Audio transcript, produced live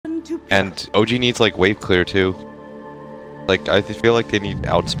And OG needs like wave clear too. Like I feel like they need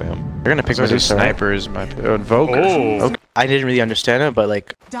out spam. They're gonna pick Those Medusa, snipers, my Invoker. Oh. Okay. I didn't really understand it, but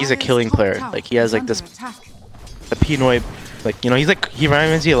like he's a killing player. Like he has like this the Pinoy, like you know he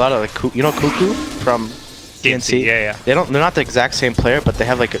reminds me a lot of like Cuckoo from DNC. Yeah. They're not the exact same player, but they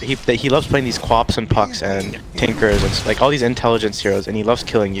have like he loves playing these Quaps and Pucks and Tinkers and like all these intelligence heroes, and he loves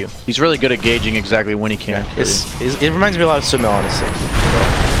killing you. He's really good at gauging exactly when he can. Yeah. It reminds me a lot of Summel, honestly.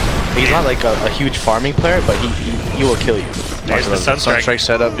 He's not like a huge farming player, but he will kill you. There's the Sunstrike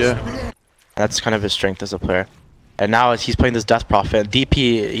setup, yeah. That's kind of his strength as a player. And now he's playing this Death Prophet.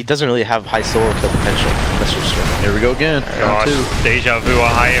 DP, he doesn't really have high solo kill potential. That's just true. Here we go again. Gosh, Deja Vu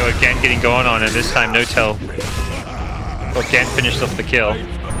Ohio again getting going on, and this time No-Tell again finished off the kill.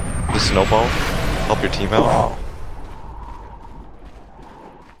 The snowball, help your team out.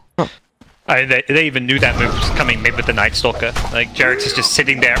 They even knew that move was coming mid with the Night Stalker. Like Jarex is just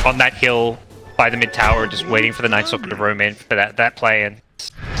sitting there on that hill by the mid tower, just waiting for the Night Stalker to roam in for that play and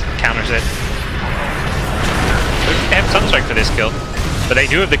counters it. They have Sunstrike for this kill, but they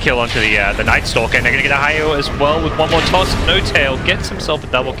do have the kill onto the Night Stalker, and they're gonna get a high as well with one more toss. No-Tail gets himself a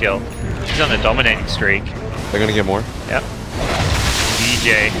double kill. He's on a dominating streak. They're gonna get more. Yep.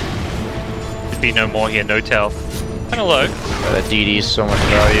 DJ could be no more here. No-Tail. Kinda low. That DD is so much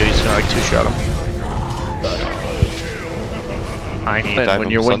value, he's gonna like two-shot him. I need when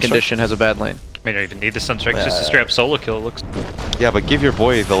your win condition has a bad lane. We don't even need the Sunstrike, it's just a straight up solo kill, it looks. Yeah, but give your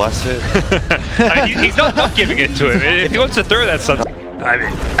boy the last hit. I mean, he's not giving it to him. If he wants to throw that Sunstrike, I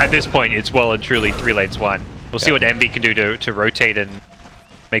mean, at this point, it's well and truly 3 lanes 1. We'll see what Envy can do to rotate and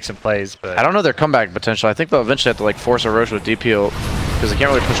make some plays, but... I don't know their comeback potential. I think they'll eventually have to like force a Roche with DPO, because they can't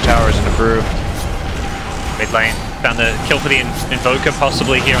really push towers into Brew. Mid lane, found the kill for the Invoker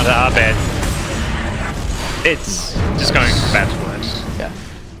possibly here on the R-bed. It's just going bad to worse. Yeah.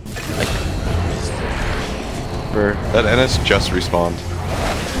 That NS just respawned.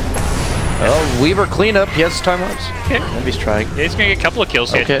 Oh, Weaver cleanup. He has time-lapse. Okay. Envy's trying. Yeah, he's gonna get a couple of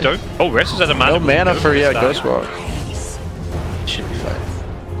kills here. Okay. Oh, Rest is at a mana. No mana for, yeah, Ghost Walk. Should be fine.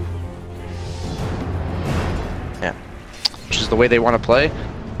 Yeah. Which is the way they want to play.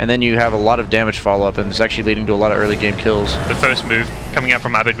 And then you have a lot of damage follow-up, and it's actually leading to a lot of early game kills. The first move coming out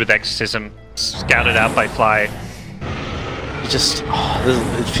from Abed with Exorcism, scouted out by Fly.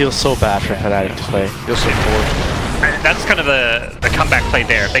 It feels so bad for Fnatic to play. It feels so poor. And that's kind of the comeback play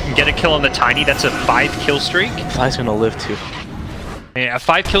there. If they can get a kill on the Tiny, that's a 5-kill streak. Fly's gonna live too. Yeah, a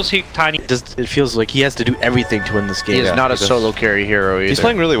 5-kill streak, Tiny. It feels like he has to do everything to win this game. He is not a solo carry hero either. He's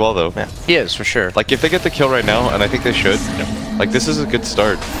playing really well though. Yeah. He is, for sure. Like if they get the kill right now, and I think they should, like this is a good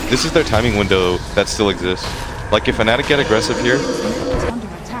start. This is their timing window that still exists. Like if Fnatic get aggressive here.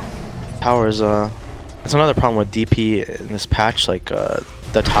 Towers, that's another problem with DP in this patch, like the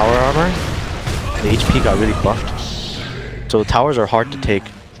tower armor, the HP got really buffed. So the towers are hard to take.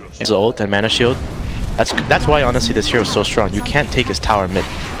 His ult and mana shield. That's why honestly this hero is so strong. You can't take his tower mid.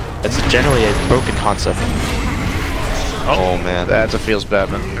 That's generally a broken concept. Oh man. That feels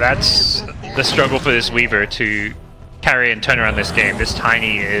bad, man. That's the struggle for this Weaver to carry and turn around this game. This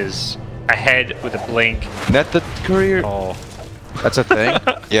Tiny is ahead with a blink. Net the courier. Oh. That's a thing?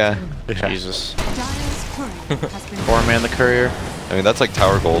 Yeah. Jesus. Poor man, the courier. I mean, that's like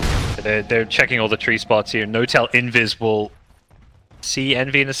tower gold. They're checking all the tree spots here. No-Tell Invis will see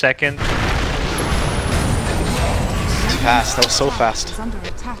Envy in a second. Fast, that was so fast.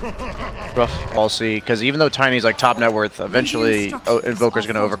 Rough. I'll see, because even though Tiny's like top net worth, eventually Invoker's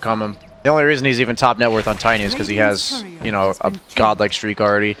going to overcome him. The only reason he's even top net worth on Tiny is because he has, you know, a godlike streak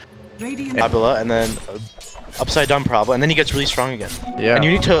already. Parabola, and then upside down Parabola, and then he gets really strong again. Yeah. And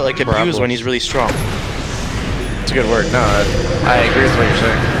you need to like abuse when he's really strong. It's a good word. No, I agree with what you're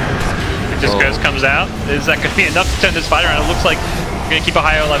saying. If this Curse comes out, is that going to be enough to turn this fight around? It looks like we're going to keep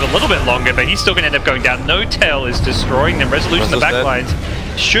Ohio alive a little bit longer, but he's still going to end up going down. No-Tail is destroying them. Resolution in the back lines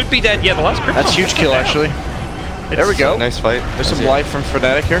should be dead. Yeah, the last grip. That's huge kill, actually. There we go. Nice fight. There's some life from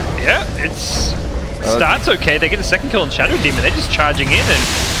Fnatic here. Yeah, it's starts okay. They get a second kill on Shadow Demon. They're just charging in and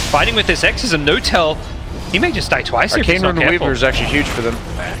fighting with this Exorcism. No-Tail, he may just die twice here if he's not Arcane Rune careful. Weaver is actually huge for them.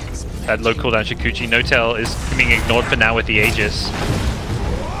 That low cooldown Shikuchi. No-Tail is being ignored for now with the Aegis.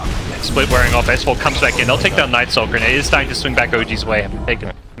 Split wearing off. S4 comes back in. They'll take down Night Stalker, and it is starting to swing back OG's way.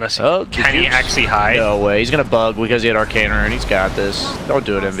 Can he actually hide? No way. He's going to bug because he had Arcane Rune. He's got this. Don't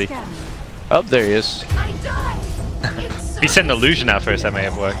do it, Envy. Oh, there he is. He sent an illusion out first. That may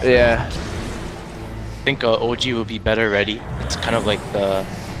have worked. Yeah. I think OG will be better ready. It's kind of like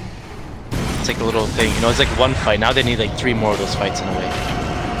it's like a little thing, you know, it's like one fight. Now they need like 3 more of those fights in a way.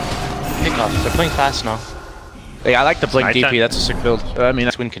 Pick off. They're playing fast now. Yeah, I like the blink Nighttime. DP. That's a sick build. I mean,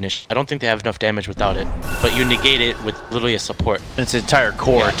 That's win condition. I don't think they have enough damage without it, but you negate it with literally a support. it's entire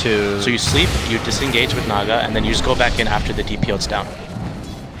core too. So you sleep, you disengage with Naga, and then you just go back in after the DP ult's down.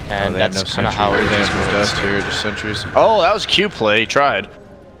 And that's kind of how it is. Dust here, just sentries. Oh, that was Q play. He tried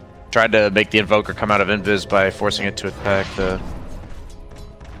to make the Invoker come out of invis by forcing it to attack the.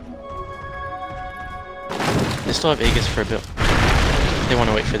 They still have Aegis for a bit. They want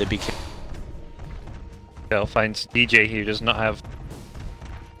to wait for the BK. Dell finds DJ who does not have.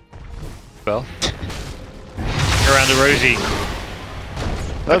 Well. Around to Rosie.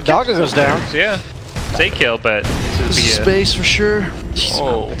 Oh, Naga goes down. So yeah. It's a kill, but this is Space for sure.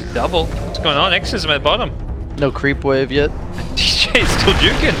 Oh, double. What's going on? Xism at bottom. No creep wave yet. DJ is still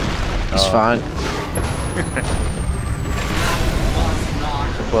juking. He's fine.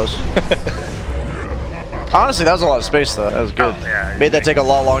 Close. Honestly, that was a lot of space though. That was good. Oh, yeah, Made that take a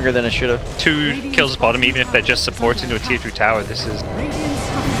lot longer than it should have. 2 kills bottom, even if they're just supports into a tier 2 tower. This is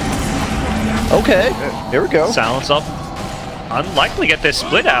Okay, here we go. silence up. Unlikely to get this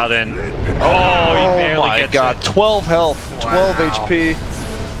split out and he barely my gets god, it. 12 health, 12 HP.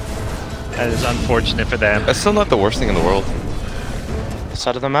 That is unfortunate for them. That's still not the worst thing in the world.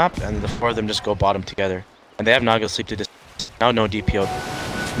 Side of the map, and the 4 of them just go bottom together. And they have Naga sleep to now no DPO.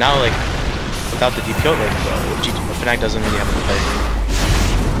 Now like without the DPO, like Fnatic doesn't really have to play.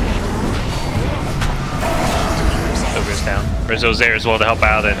 So goes down. Rizzo's there as well to help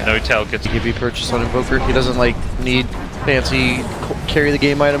out, and Notel gets. He could be purchased on Invoker. He doesn't like need fancy carry the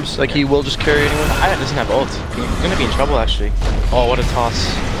game items. Like he will just carry anyone. Hayat doesn't have ult. He's gonna be in trouble actually. Oh, what a toss!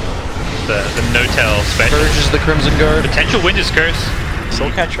 the Notel special. Purges the Crimson Guard. Potential Wind is Curse. Soul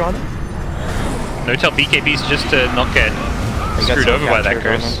Catcher on it. Notel BKBs just to not get screwed over by that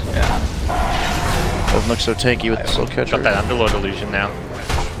curse. Yeah. Doesn't look so tanky with the Soul Catcher. Got that Underlord illusion now.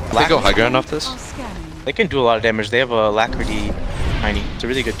 They go high ground off this? They can do a lot of damage. They have a Lacrity Tiny. It's a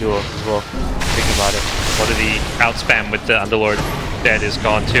really good duo as well. Thinking about it. What are the outspam with the Underlord dead is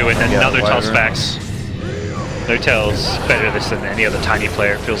gone too, and then another toss back. Notel's better at this than any other tiny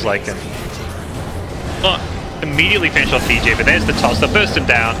player, it feels like. And not immediately finish off DJ, but there's the toss that burst him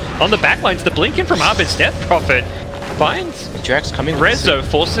down. On the backlines, the blink in from Arbit's Death Prophet finds Drax coming. Rezzo,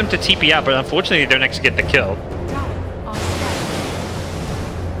 forces him to TP out, but unfortunately they don't actually get the kill.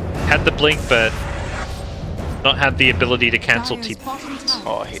 Had the blink, but not have the ability to cancel TP.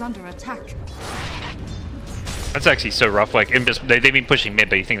 Oh, I hate That's actually so rough. Like they've been pushing mid,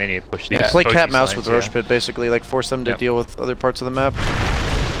 but you think they need to push these. Yeah, play poke cat these mouse lines, with Roche Pit, basically, like force them to deal with other parts of the map.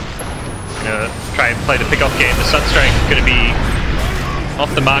 Try and play the pick-off game. The Sunstrike is going to be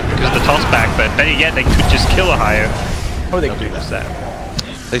off the mark because of the toss back, but better yet, they could just kill a higher. Oh, they They'll can do just that.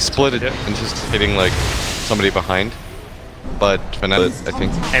 They split it, anticipating like somebody behind, but Fnatic, I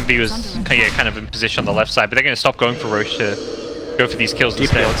think. Envy was kind of in position on the left side, but they're going to stop going for Roche to go for these kills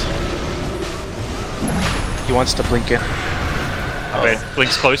instead. He wants to blink in. But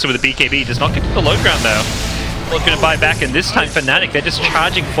Blink's closer with a BKB, does not get to the low ground though. Looking to buy back, and this time Fnatic, they're just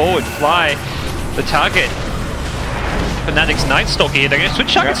charging forward, fly the target. Fnatic's Night Stalker here, they're going to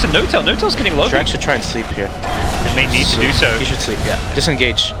switch targets to Notel. Notel's getting low. Drax should try and sleep here. They may need to do so. He should sleep, yeah.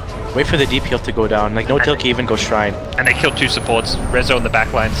 Disengage. Wait for the DPL to go down. Like, Notel can even go Shrine. And they killed 2 supports, Rezzo in the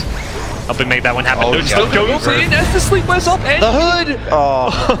backlines. Helping make that one happen. Oh, Still goes in as the sleep wears off. The hood!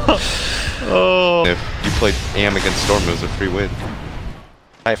 Oh. Oh. If you played AM against Storm, it was a free win.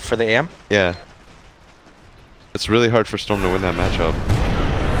 For the AM? Yeah. It's really hard for Storm to win that matchup.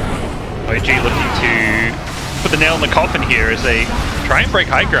 OG looking to put the nail in the coffin here as they try and break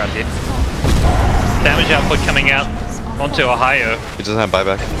high ground here. Damage output coming out onto Ohio. He doesn't have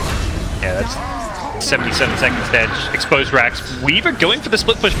buyback. Yeah, that's 77 seconds dead. Exposed racks. Weaver going for the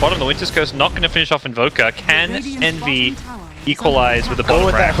split push bottom. The Winter's Coast not going to finish off Invoker. Can Envy equalize with the bottom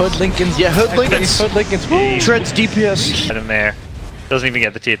with racks? that Hood Lincolns. Yeah, Hood Lincolns. Hood Lincolns. Treads DPS. Get him there. Doesn't even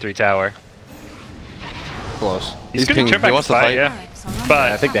get the tier 3 tower. Close. He's going to turn back he wants to to fight, fight. yeah. I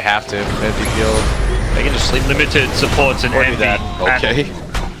But think they have to. They can just sleep. limited supports and Or do Envy. that. Okay.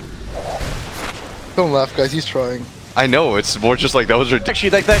 Don't laugh, guys. He's trying. I know, it's more just like that was ridiculous. Actually,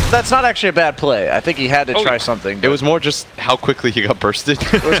 like that's not actually a bad play. I think he had to try something. It was more just how quickly he got bursted.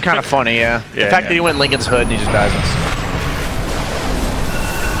 It was kind of funny, yeah. The fact that he went Lincoln's Hood and he just dies.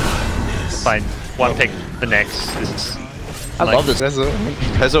 Fine. One pick the next. This is I love this.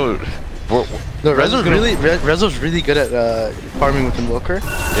 Pezzo, No, Rezzo's really good at farming with Invoker.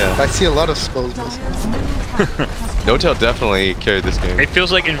 yeah. I see a lot of spells. Notel definitely carried this game. It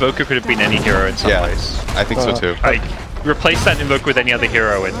feels like Invoker could have been any hero in some Yeah, ways. I think so too. Like, replace that invoke with any other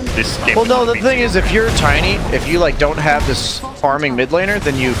hero in this game. Well, no, the thing is, if you're tiny, if you like don't have this farming mid laner,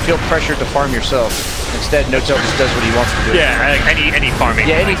 then you feel pressured to farm yourself. Instead, Notel just does what he wants to do. Yeah, like any farming.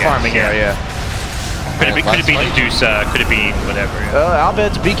 Yeah, any farming, yeah. Could have been Inducer, could have been whatever.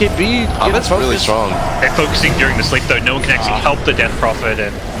 Albed's BKB. That's really strong. They're focusing during the sleep though. No one can actually help the Death Prophet,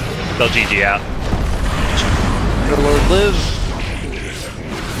 and they'll GG out. Good Lord live.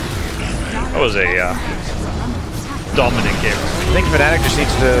 That was a dominant game. I think Fnatic just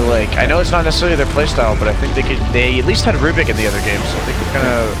needs to like. I know it's not necessarily their playstyle, but I think they at least had Rubik in the other game, so I think they're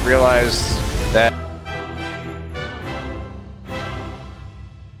gonna realize that.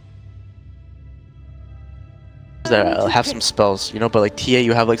 That have some spells, you know, but like TA,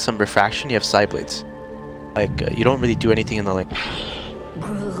 you have like some refraction, you have side blades. Like you don't really do anything in the like.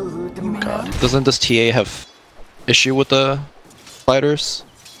 God. Doesn't this TA have issue with the fighters?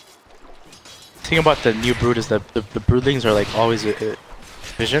 The thing about the new brood is that the broodlings are like always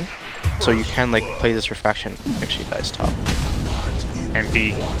vision, so you can like play this refraction. Actually, guys, top.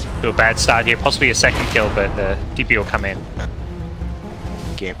 MP to a bad start here, possibly a second kill, but the DP will come in.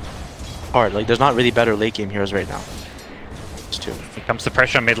 Game. Hard. Like, there's not really better late game heroes right now. Just two. Here comes the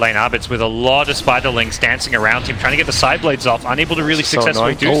pressure on mid lane. Arbitz with a lot of spiderlings dancing around him, trying to get the side blades off, unable to really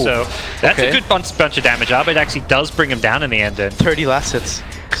successfully do so. That's a good bunch of damage. Arbitz actually does bring him down in the end. And 30 last hits.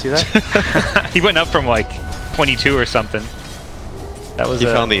 See that? He went up from like 22 or something. That was. He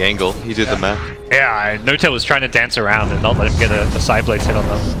found the angle. He did the math. Yeah, Notel was trying to dance around and not let him get a side blades hit on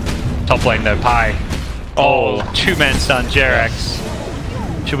them. Top lane though, Pi. Oh, two-man stun, Jerax.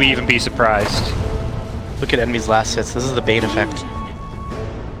 Should we even be surprised? Look at enemy's last hits. This is the Bane effect.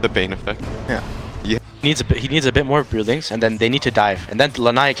 The Bane effect. Yeah. Yeah. He needs a bit more broodlings, and then they need to dive. And then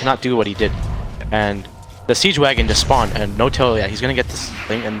Lanai cannot do what he did. And the siege wagon just spawned, and Notel, yeah, he's gonna get this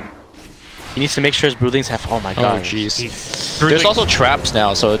thing, and he needs to make sure his broodlings have. Oh my god. Oh jeez. There's also traps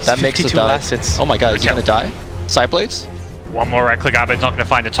now, so that makes us die. Last hits. Oh my god, is he gonna die? Side blades? One more right click. Arbit's not gonna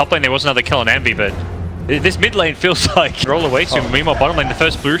find a top lane. There was another kill on Envy, but this mid lane feels like roll away soon. Meanwhile, bottom lane, the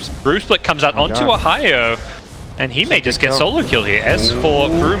first brew split comes out onto Ohio, and he may just get solo kill here. As for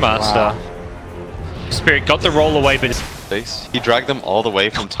Brewmaster, Spirit got the roll away, but He dragged them all the way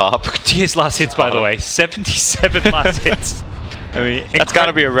from top. his last hits, by the way, 77 last hits. I mean, That's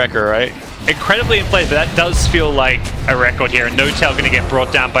gotta be a record, right? Incredibly in play, but that does feel like a record here. And Notel going to get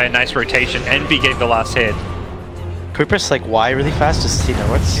brought down by a nice rotation. Envy getting the last hit. Can we press like Y really fast just to see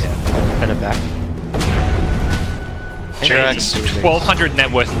networks? Yeah. And it back. Jerax, 1200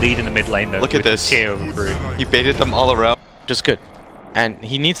 net worth lead in the mid lane though. Look at this. He baited them all around. Just good. And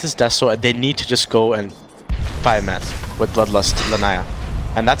he needs this death, so they need to just go and 5 mats with Bloodlust Lanaya.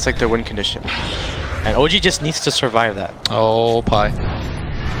 And that's like their win condition. And OG just needs to survive that. Oh, Pi.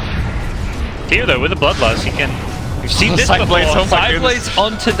 Here though, with the Bloodlust, he can. We've seen this before. Side blades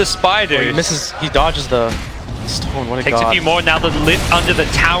onto the spider. Oh, he misses. He dodges the stone. What a Takes god. a few more. Now the lift under the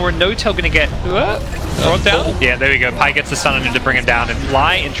tower. Notel gonna get brought down. Yeah, there we go. Pi gets the stun on him to bring him down, and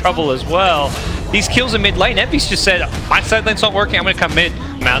Fly in trouble as well. These kills in mid lane. Envy's just said, my side lane's not working. I'm gonna come mid.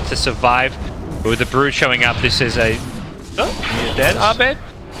 Mount to survive. With the Brood showing up, this is a. Oh, you're dead, Abed.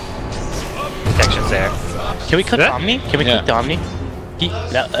 Protection's there. Can we click Omni? Can we click the Omni?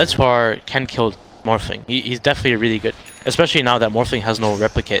 That's where Ken killed Morphling. He's definitely really good. Especially now that Morphling has no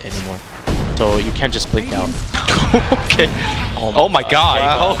replicate anymore. So you can't just blink out. Okay. Oh my god.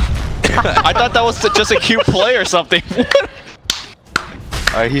 Wow. I thought that was just a cute play or something.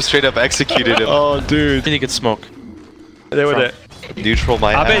 He straight up executed him. Oh, dude. Really good smoke. There with it. Neutral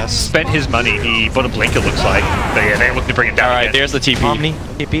my Abed ass. spent his money. He bought a blink, it looks like. But yeah, they're looking to bring him down. Alright, there's the TP. Omni,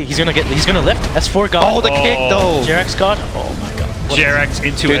 TP. He's gonna lift. S4 god. Oh, the kick though. Jerax god. Oh my god. Jerax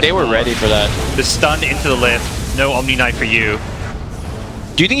into it. Dude, they were ready for that. The stun into the lift. No Omni Knight for you.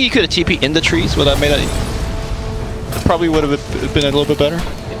 Do you think you could have TP in the trees? Would that made it? Probably would have been a little bit better.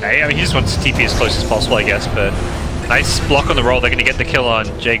 I mean, he just wants to TP as close as possible, I guess. But nice block on the roll. They're going to get the kill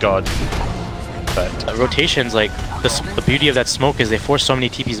on J-God. But rotations, like the beauty of that smoke is they force so many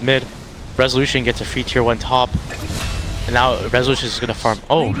TPs mid. Resolution gets a free tier 1 top. And now Resolution is gonna farm.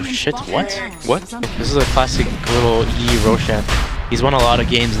 Oh shit, what? What? This is a classic little E Roshan. He's won a lot of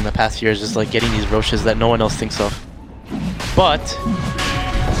games in the past years, just like getting these Roshas that no one else thinks of. But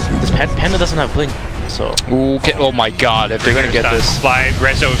this Panda doesn't have blink, so. Okay. Oh my god, if they're gonna get this. By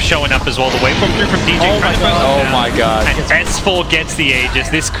Rezo showing up as well. The waveform through from DJ. Oh my god. And S4 gets the Aegis.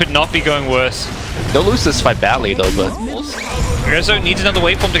 This could not be going worse. They'll lose this fight badly though, but. Rezo needs another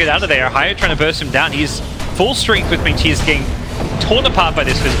waveform to get out of there. Haya trying to burst him down. He's full strength with me. He is getting torn apart by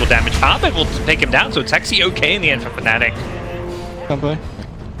this physical damage. Arbed will take him down, so it's actually okay in the end for Fnatic.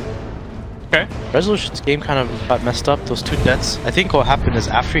 Okay. Resolution's game kind of got messed up. Those 2 deaths. I think what happened is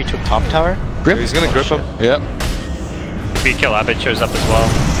after he took top tower. Grip. He's gonna grip him. Yep. Free kill Abbott shows up as well.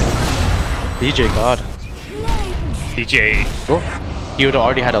 DJ God. DJ. He would have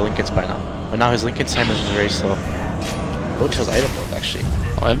already had a Linken's by now. But now his Linken's time is very slow. Rotel's item mode actually.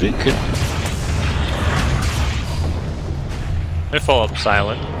 Oh, MV could. They fall up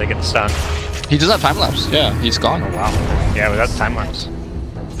silent. They get stunned. He doesn't have time lapse. Yeah, he's gone. Oh, wow. Yeah, without time lapse.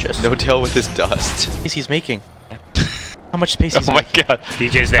 Just No tail with his dust. space he's making. How much space he's Oh my making. god.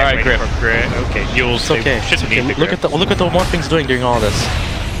 DJ's there Alright, waiting Grip. for Grit. Okay, Yules. It's okay. Shouldn't It's okay. need the Look at the morphing's doing during all this.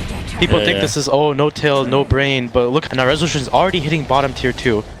 People Yeah, think yeah. this is no tail, no brain, but look, and our resolution's already hitting bottom tier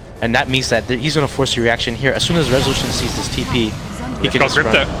 2, and that means that he's gonna force a reaction here. As soon as resolution sees this TP, he can got just Grip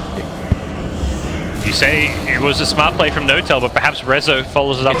run. though. You say it was a smart play from Notel, but perhaps Rezo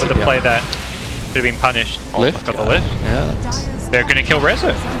follows it up with a play that should have been punished. Lift? Got the lift. Yeah. They're gonna kill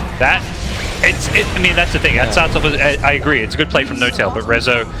Rezo. I mean, that's the thing. That starts off with. I agree. It's a good play from Notel, but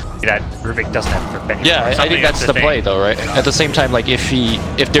Rezo, that Rubik doesn't have grip anymore. Yeah, I think that's the play though, right? At the same time, like if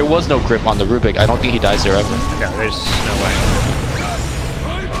there was no grip on the Rubik, I don't think he dies there ever. No, there's no way.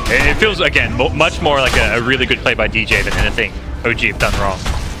 It feels again much more like a really good play by DJ than anything OG have done wrong.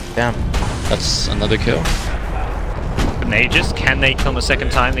 Damn. That's another kill. And Aegis, can they kill him a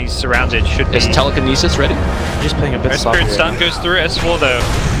second time? He's surrounded. Should be. Is telekinesis ready? Just playing a bit soft. Spirit stun goes through. S4 though.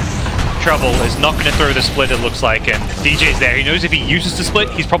 Trouble is not going to throw the split, it looks like, and DJ's there. He knows if he uses the split,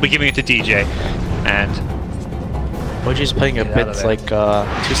 he's probably giving it to DJ. And OG's playing a bit like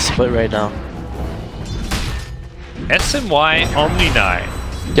too split right now. SNY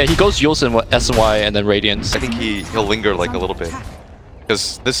Omni9. Yeah, he goes Yules and SNY and then Radiance. I think he'll linger like a little bit.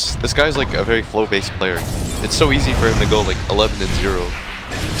 Because this guy's like a very flow-based player. It's so easy for him to go like 11 and 0.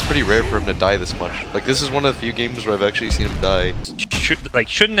 It's pretty rare for him to die this much. Like this is one of the few games where I've actually seen him die.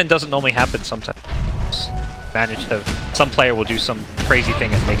 Shouldn't and doesn't normally happen sometimes. Manage to, some player will do some crazy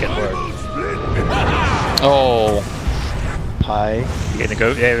thing and make it work. Oh, Pi. They're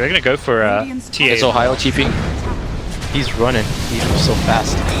gonna go for TA. is Ohio TP? He's running. He's so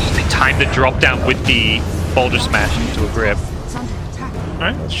fast. They time the drop down with the boulder smash into a grip.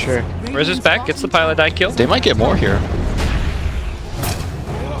 Alright, Sure. Rezo's back, gets the pilot die kill. They might get more here.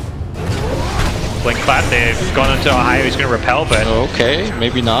 Blink clap, they've gone into Ohio, he's gonna repel, but Okay,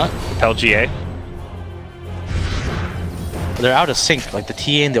 maybe not. repel GA. They're out of sync. Like the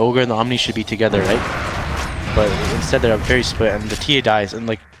TA and the Ogre and the Omni should be together, right? But instead they're very split, and the TA dies. And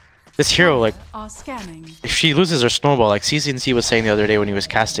like this hero, like if she loses her snowball, like CCNC was saying the other day when he was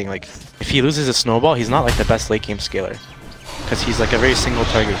casting, like if he loses a snowball, he's not like the best late game scaler, because he's like a very single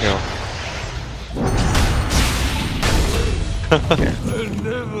target hero.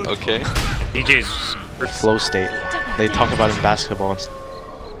 Okay. DJ's Flow state. They talk about in basketball. And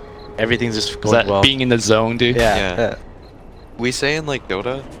everything's just Is going that well. being in the zone, dude? Yeah. Yeah. We say in like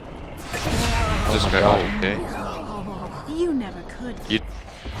Dota. Just my go, God. okay. You never could.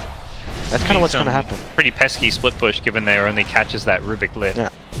 That's kind of what's gonna happen. pretty pesky split push given their only catches that Rubik lid. Yeah.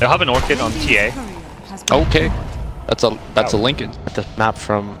 They'll have an Orchid on TA. Okay. That's a Lincoln. At the map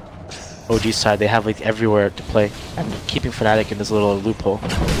from OG's side, they have like everywhere to play, and keeping Fnatic in this little loophole.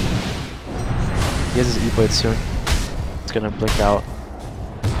 He has his E-blade soon. It's gonna blink out.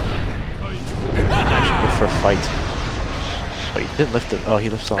 Actually, go for a fight. But he didn't lift it. Oh, he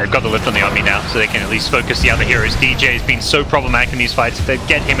lifts on. They've got the lift on the Omni now, so they can at least focus the other heroes. DJ has been so problematic in these fights. If they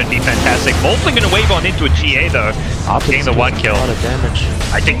get him, it'd be fantastic. Molten gonna wave on into a GA though, getting the one kill. A lot of damage.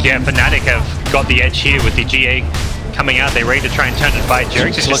 I think, yeah, Fnatic have got the edge here with the GA coming out. They're ready to try and turn and fight.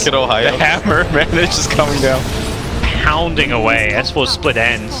 Jerix is Look just at Ohio. The hammer, man, it's just coming down. pounding away. S4 split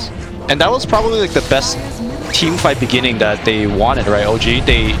ends. And that was probably like the best team fight beginning that they wanted, right, OG?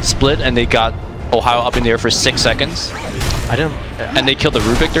 They split and they got Ohio up in the air for 6 seconds. I didn't. And they killed the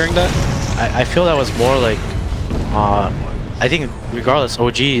Rubik during that? I feel that was more like. I think regardless,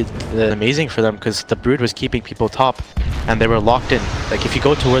 OG amazing for them because the Brood was keeping people top, and they were locked in. Like if you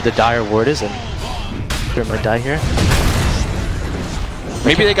go to where the Dire ward is, and there might die here.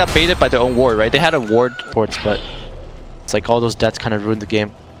 Maybe they got baited by their own ward, right? They had a ward. Ports, but it's like all those deaths kind of ruined the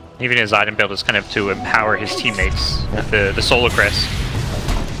game. Even his item build is kind of to empower his teammates with the Solar Crest.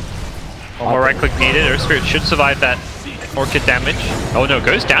 One more right click needed. Earth Spirit should survive that Orchid damage. Oh no,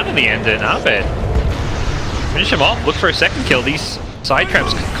 goes down in the end, and Abed. Finish him off, look for a second kill. These side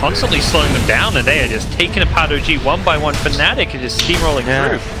traps constantly slowing them down, and they are just taking apart OG one by one. Fnatic is just steamrolling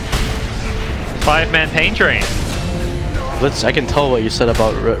through. 5-man pain drain. I can tell what you said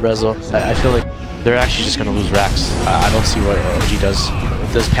about Rezo. I feel like they're actually just gonna lose racks. I don't see what OG does.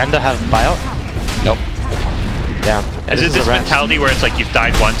 Does Panda have buyout? Nope. Yeah. Is it this mentality where it's like you've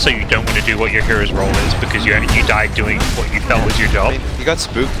died once, so you don't want to do what your hero's role is because you died doing what you felt was your job? I mean, he got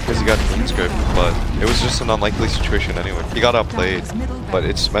spooked because he got Queen Script, but it was just an unlikely situation anyway. He got outplayed, but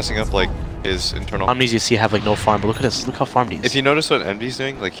it's messing up like his internal. Omnis you see have like no farm, but look at this. Look how farmed he is. If you notice what Envy's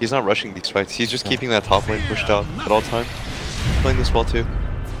doing, like he's not rushing these fights. He's just keeping that top lane pushed out at all times. Playing this well too.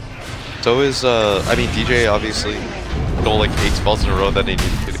 So is I mean DJ obviously stole like 8 spells in a row that he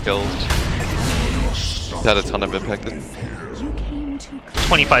needed to kill. He had a ton of impact.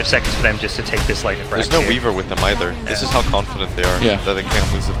 25 seconds for them just to take this lane. There's no Weaver with them either. Yeah. This is how confident they are that they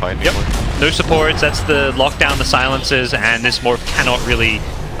can't lose the fight anymore. No supports, that's the lockdown, the silences, and this morph cannot really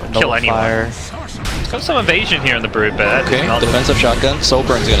kill anyone. He's got some evasion here in the Brood, but that okay, defensive shotgun.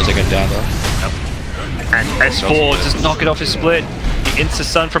 Soulburn's gonna take him down though. And S4 just knock it off his split. The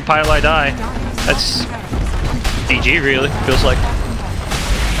insta-stun from Pylai Die. That's DG really, feels like.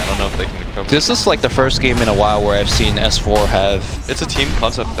 I don't know if they can recover. This is like the first game in a while where I've seen S4 have... It's a team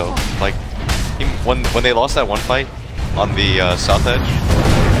concept though. Like, when they lost that one fight on the south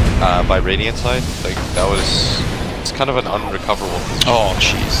edge by Radiant side, like that was... It's kind of an unrecoverable. Oh,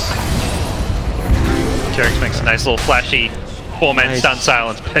 jeez. Jerix makes a nice little flashy 4-man stun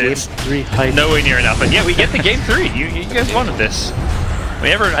silence, but it's nowhere near enough. And yeah, we get the game 3. You guys wanted this.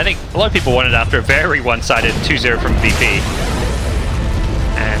 I think a lot of people wanted after a very one-sided 2-0 from VP.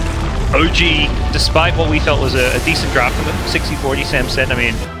 And OG, despite what we felt was a decent draft from him, 60-40, Sam said, I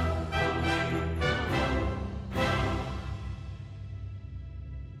mean...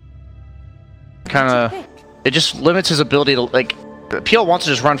 Kinda... It just limits his ability to, like... PL wants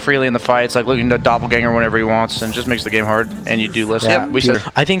to just run freely in the fights, like looking to doppelganger whenever he wants, and just makes the game hard, and you do less. Yeah,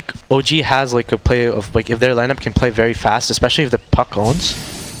 I think OG has like a play of, like, if their lineup can play very fast, especially if the puck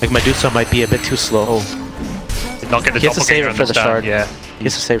owns, like Medusa might be a bit too slow. Not get the he has to save it for the shard. Yeah. He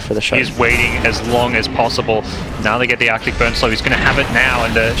has to save it for the shard. He's waiting as long as possible. Now they get the Arctic Burn Slow. He's going to have it now,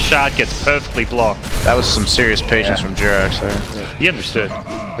 and the shard gets perfectly blocked. That was some serious patience from Jirax there. He understood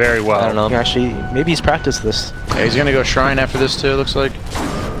very well. I don't know. Actually, maybe he's practiced this. Yeah, he's going to go Shrine after this too, looks like.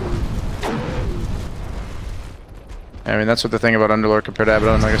 I mean, that's what the thing about Underlord compared to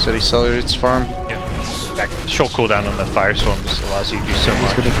Abaddon. Like I said, he accelerates farm. Yeah. Short cooldown on the Firestorm just allows you to do so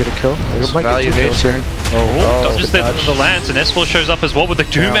much. He's going to get a kill. Value hits here. Dodges the lance, and S4 shows up as well with the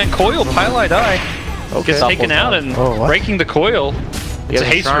Doom-Man coil. Pylai Die gets taken out and breaking the coil. It's a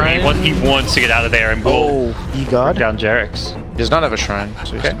haste room. He wants to get out of there and will bring down Jerix. He does not have a shrine,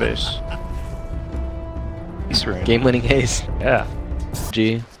 so he's base. Game-winning haste. Yeah.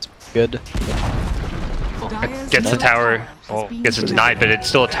 G. Good. Gets the tower. Gets it denied, but it's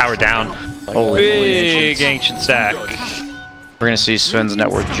still a tower down. Big ancient stack. We're gonna see Sven's net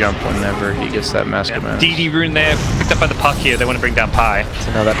worth jump whenever he gets that mask command. DD rune there, picked up by the puck here. They want to bring down Pi.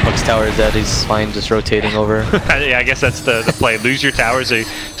 So now that puck's tower is dead, he's fine just rotating over. Yeah, I guess that's the play. Lose your tower so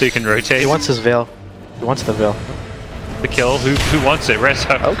you can rotate. He wants his veil. He wants the veil. The kill. Who wants it?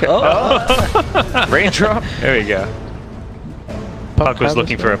 Rezo. Okay. Raindrop. There we go. Puck was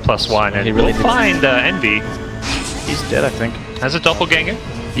looking for a +1, and he really will find Envy. He's dead, I think. Has a doppelganger.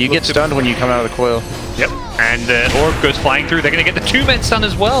 You get stunned when you come out of the coil. Yep. And Orb goes flying through. They're going to get the 2-man stun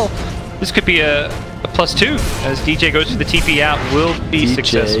as well. This could be a +2 as DJ goes for the TP out. Will be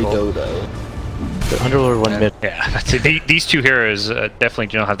successful. Dota. The Underlord one mid. Yeah, that's it. These two heroes definitely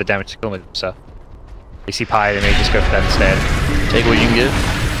don't have the damage to kill with them, so they see Pi, they may just go for that instead. Take what you can get.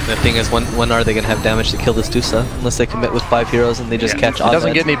 The thing is, when are they going to have damage to kill this Dusa? Unless they commit with 5 heroes and they just catch It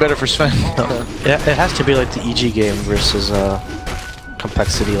doesn't get any better for Sven. Yeah, it has to be like the EG game versus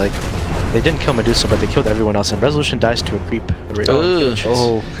complexity. Like, they didn't kill Medusa, but they killed everyone else, and Resolution dies to a creep.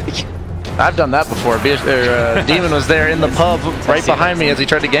 I've done that before. Demon was there in the pub right behind me as he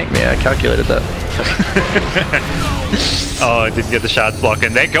tried to gank me. I calculated that. Oh, didn't get the shard block,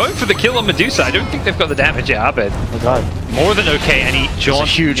 and they're going for the kill on Medusa. I don't think they've got the damage yet, but oh god, more than okay. And he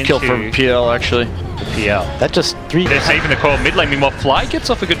jaunts a huge kill from PL actually. PL. That just 3. They're saving the coil mid lane. Meanwhile, Fly gets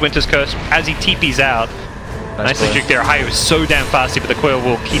off a good Winter's Curse as he TPs out. Nicely juked there. High was so damn fast, but the coil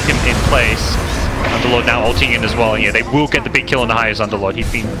will keep him in place. Underlord now ulting in as well. And yeah, they will get the big kill on the high as Underlord.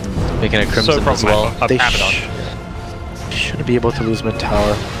 He's been making a Crimson so as well. They shouldn't be able to lose mid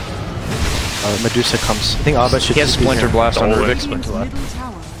tower. Medusa comes. I think Abed should. He has Splinter Blast on Rubik. I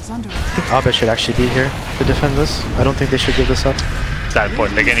think Abed should actually be here to defend this. I don't think they should give this up. It's that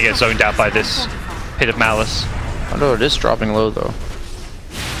important. They're going to get zoned out by this Pit of Malice. Underlord is dropping low though.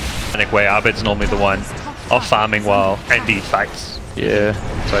 Panic way. Abed's normally the one off farming while Envy fights. Yeah.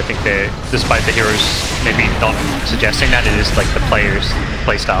 So I think they, despite the heroes maybe not suggesting that, it is like the players'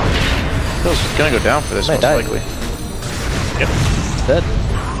 playstyle. Phil's gonna go down for this most likely. Yep. It's dead.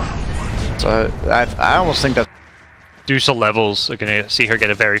 So I almost think that Dusa levels are going to see her get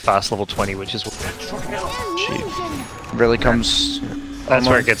a very fast level 20, which is She really comes. that's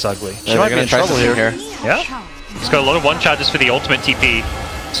where it gets ugly. She might be in trouble here. Yeah. It's got a lot of one charges for the ultimate TP.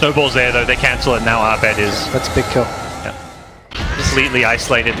 Snowball's there though, they cancel it. Now Arbed is That's a big kill. completely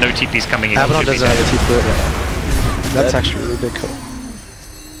isolated. No TP's coming in. Abaddon doesn't have a TP right. That's actually a really big kill.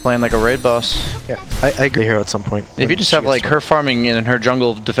 Playing like a raid boss. Yeah, I agree here at some point. If you just have like her farming in her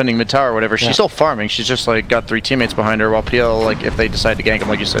jungle defending mid tower or whatever, she's still farming. She's just like got 3 teammates behind her. While PL, like if they decide to gank him,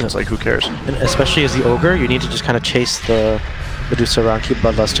 like you said, it's like who cares? And especially as the ogre, you need to just kind of chase the Medusa around, keep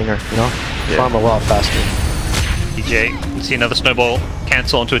bloodlusting her. You know, farm a lot faster. DJ, you see another snowball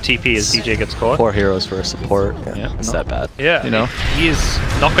cancel onto a TP as DJ gets caught. 4 heroes for a support. Yeah. It's that bad. Yeah, You know? he is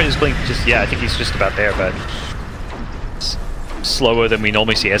not going his blink. Just I think he's just about there, but it's slower than we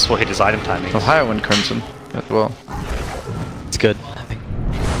normally see S4 hit his item timing. Ohio and Crimson as well. It's good, I think.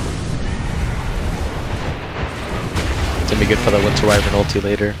 It's gonna be good for the Winter Wyvern ulti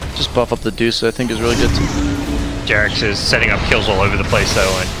later. Just buff up the Deuce, I think is really good too. Jarex is setting up kills all over the place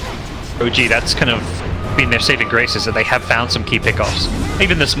though, and OG, that's kind of been their saving grace, is that they have found some key pickoffs.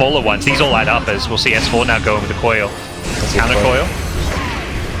 Even the smaller ones, these all add up, as we'll see S4 now going with the coil. Counter coil.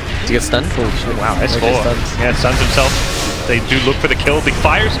 Does he get stunned? Holy shit. Wow, S4. Stuns. Yeah, stuns himself. They do look for the kill. The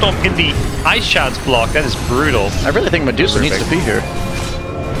Firestorm in the Ice Shards block, that is brutal. I really think Medusa needs to be here.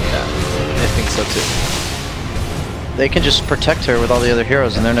 I think so too. They can just protect her with all the other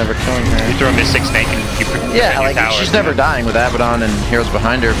heroes and they're never killing her. You throw a Mystic Snake and you protect Yeah, your like tower. she's never dying with Abaddon and heroes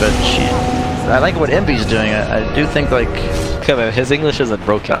behind her, but I like what Envy's doing. I do think like Come on, his English isn't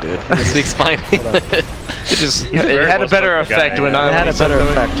broken, dude. He speaks fine. it had a better effect when I It had a better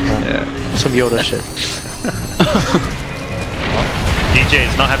effect. Yeah. Some Yoda shit. DJ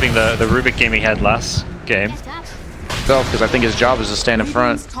is not having the Rubik game he had last game. Because I think his job is to stand in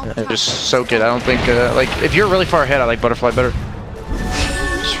front and just soak it. I don't think like if you're really far ahead, I like Butterfly better.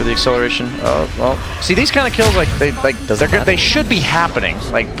 Just for the acceleration. Well, see these kind of kills like they're good. They should be happening.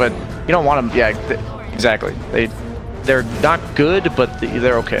 Like, but you don't want them. Yeah, exactly. They're not good, but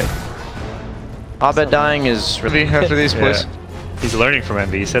they're okay. Abed dying is really after these plays. He's learning from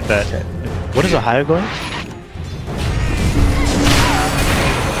Envy. He said that. What is Ohio going?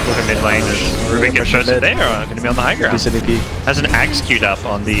 Look at mid lane as Rubik gets chosen there. Going to be on the high ground. DCDP. Has an axe queued up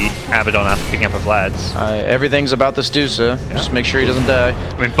on the Abaddon after picking up a Vlad's. Everything's about this Dusa. Just make sure he doesn't die.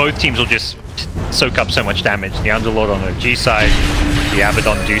 I mean, both teams will just soak up so much damage. The Underlord on the G side, the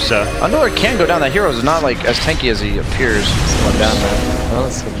Abaddon Dusa. Underlord can go down. That hero is not like as tanky as he appears. One down there. Oh,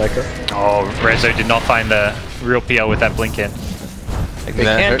 that's good Becker. Oh, Rezo did not find the real PL with that blink in. They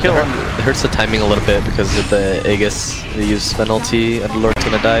can kill him. It hurts the timing a little bit because of the Aegis. They use penalty. Underlord's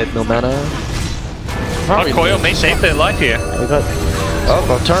gonna die at no mana. Oh, Coil may save their life here.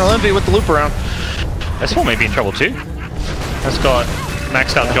 Oh, Eternal Envy with the loop around. S4 may be in trouble too. Has got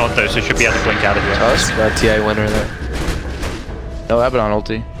maxed out John though, so should be able to blink out of here. Got TI winner there. No Abaddon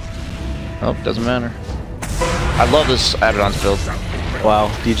ulti. Oh, doesn't matter. I love this Abaddon's build. Wow,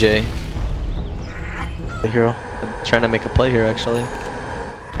 DJ The hero. trying to make a play here actually.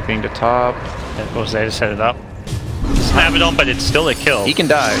 Keeping to top. That goes there to set it up. It's an Abaddon, but it's still a kill. He can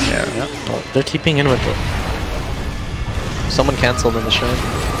die. Yeah. Oh, they're TPing in with it. Someone cancelled in the show.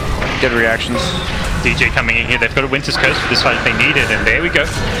 Good reactions. DJ coming in here. They've got a Winter's Curse for this fight if they need it, and there we go.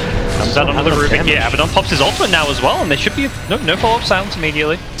 Comes out another Rubik. Yeah, Abaddon pops his ultimate now as well, and there should be no follow-up sounds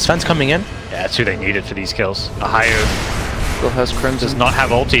immediately. Sven's coming in. Yeah, that's who they needed for these kills. Ohio Still has Crimson. does not have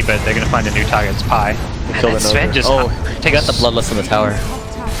ulti, but they're going to find a new target. It's Pi. And then Sven just Take out the Bloodlust in the tower.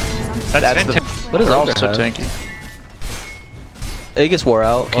 That's Sven. What is also Ogre have? tanky. Aegis wore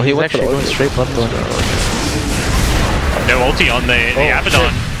out. Oh, he He's went for actually the going Ogre. straight Bloodborne. No ulti on the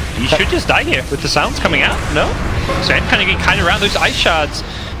Abaddon. He should just die here with the sounds coming out. No? Sven kind of getting around those ice shards.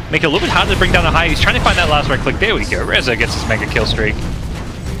 Make it a little bit harder to bring down a high. He's trying to find that last right click. There we go. Reza gets his mega kill streak.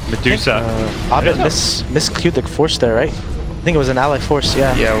 Medusa. Abed miscued the force there, right? I think it was an ally force,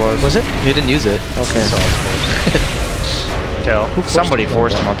 yeah. Yeah, it was. Was it? He didn't use it. Okay. Tell. Somebody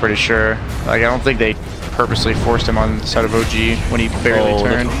forced him, I'm pretty sure. Like, I don't think they purposely forced him on the side of OG when he barely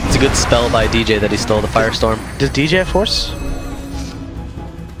turned. It's a good spell by DJ that he stole the Firestorm. Does DJ have force?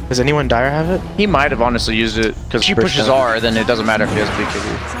 Does anyone dire have it? He might have honestly used it because she pushes R, then it doesn't matter if he has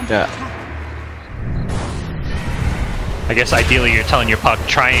BKB. Yeah. I guess ideally you're telling your puck,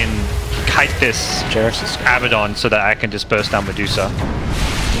 try and kite this Abaddon so that I can just burst down Medusa.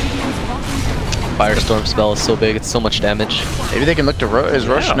 Firestorm spell is so big, it's so much damage. Maybe they can look to Rosh. Is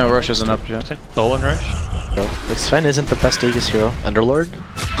Rosh? Yeah. No, Rosh isn't up yet. Dolan Rush. Like Sven isn't the best Aegis hero. Underlord?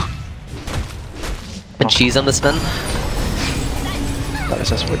 And cheese on the Sven? That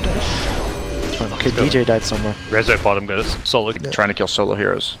SS would die. Okay, DJ died somewhere. Rezo bottom goes solo. Trying to kill solo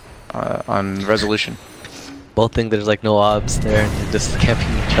heroes on resolution. Both think there's like no obs there and they're just camping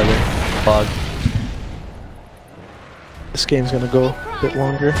each other. Fog. This game's gonna go a bit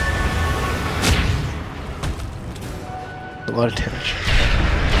longer. A lot of damage.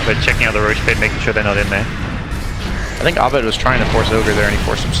 But checking out the Roche pit, making sure they're not in there. I think Abed was trying to force Ogre there and he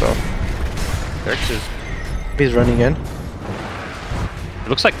forced himself. He's running in. It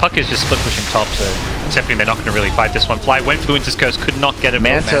looks like Puck is just split pushing top, so accepting they're not going to really fight this one. Fly went for Winter's Curse, could not get him.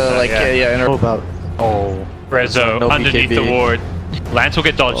 Manta, like, yeah. Oh, about. Oh. Rezo No underneath BKB. the ward. Lance will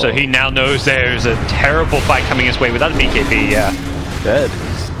get dodged, so he now knows there's a terrible fight coming his way without a BKB, yeah. Dead.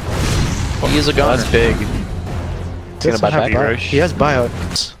 He is a gunner. That's big. He's gonna buy Heavy back. Roche. He has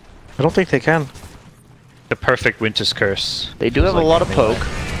buyout. I don't think they can. The perfect Winter's Curse. They do have a lot of poke.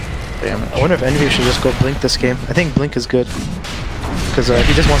 Damn I wonder if Envy should just go Blink this game. I think Blink is good. Because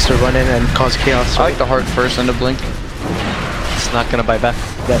he just wants to run in and cause chaos. I like the hard first end of Blink. It's not gonna buy back.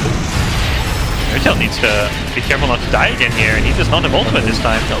 Notel needs to be careful not to die again here, and he does not have ultimate this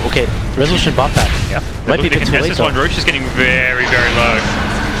time. Okay, Resolution bot back. Yeah. Might be a bit too late this though. one. Roche is getting very, very low.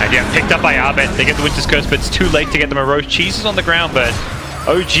 And yeah, picked up by Arbet. They get the Winter's Curse, but it's too late to get them a Roche. Cheese is on the ground, but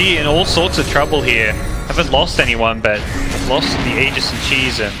OG in all sorts of trouble here. Haven't lost anyone, but lost the Aegis and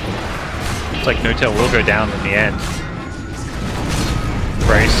Cheese, and looks like Notel will go down in the end.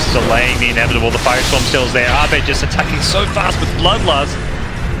 Brace delaying the inevitable. The Firestorm still is there. Arbet just attacking so fast with Bloodlust.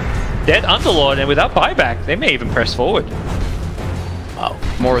 Dead Underlord, and without buyback, they may even press forward. Wow.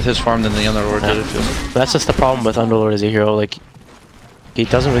 More with his farm than the Underlord did, it feels like. That's just the problem with Underlord as a hero. Like, he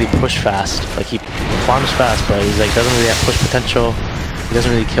doesn't really push fast. Like, he farms fast, but he's like doesn't really have push potential. He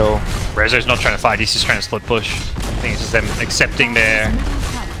doesn't really kill. Rezo's not trying to fight, he's just trying to split push. I think it's just them accepting their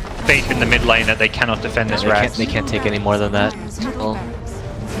fate in the mid lane that they cannot defend this rat. They can't take any more than that. Well,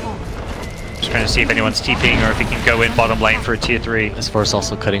 Just trying to see if anyone's TPing or if he can go in bottom lane for a tier 3. this force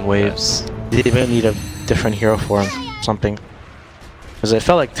also cutting waves. They even need a different hero for him. Something. Because it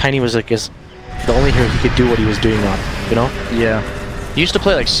felt like Tiny was like the only hero who could do what he was doing on. You know? Yeah. He used to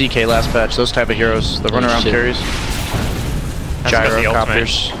play like CK last patch, those type of heroes, the run around shit. carries. Has got the ultimate.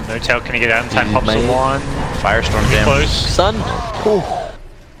 Gyrocopters. Notel, can he get out in time? Pops a one. Firestorm damage. Close. Son!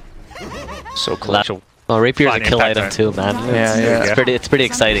 So close. Well, Rapier's a Fine kill impact item zone. too, man. Yeah. It's pretty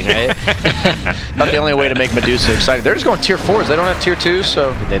exciting, right? Not the only way to make Medusa excited. They're just going tier 4s, they don't have tier 2s,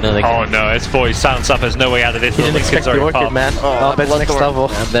 so... They know they Oh can. no, it's boys. Silent Stuff has no way out of this. He didn't expect the Orchid, man. Oh, that's next level.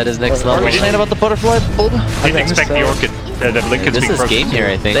 That is next What level. were you saying about the butterfly bulb? Didn't expect the Orchid. The Lincoln's This being is broken. game here,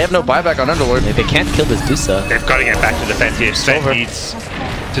 I think. They have no buyback on Underlord. They can't kill this Dusa. They've got to get back to defend here. Sven needs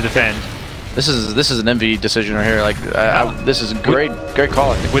to defend. This is an envy decision right here. Like, this is a great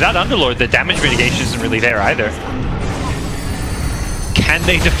call. Without Underlord, the damage mitigation isn't really there either. Can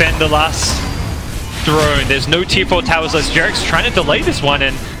they defend the last throne? There's no tier 4 towers left. Jarek's trying to delay this one,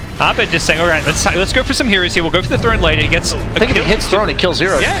 and Abed just saying, alright, let's go for some heroes here. We'll go for the throne later. He gets I think if he hits throne, he kills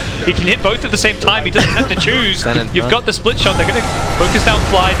zero. Yeah, he can hit both at the same time. He doesn't have to choose. Stand in You've front. got the split shot. They're going to focus down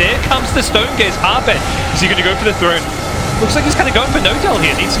Fly. There comes the Stone Gaze. Abed, is he going to go for the throne? Looks like he's kind of going for Notel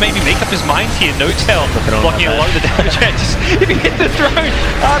here. Needs to maybe make up his mind here. Notel blocking a lot of the damage. If he hit the throne,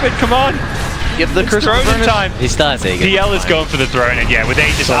 Abed, come on. Give the curse Throne in time. He still has Aegis. DL is going for the throne, and yeah, with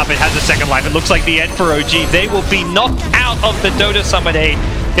Aegis up, it has a second life. It looks like the end for OG. They will be knocked out of the Dota Summer Day,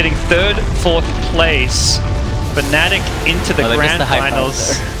 getting 3rd, 4th place. Fnatic into the Oh, they missed grand the high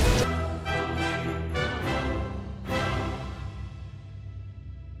finals. five there.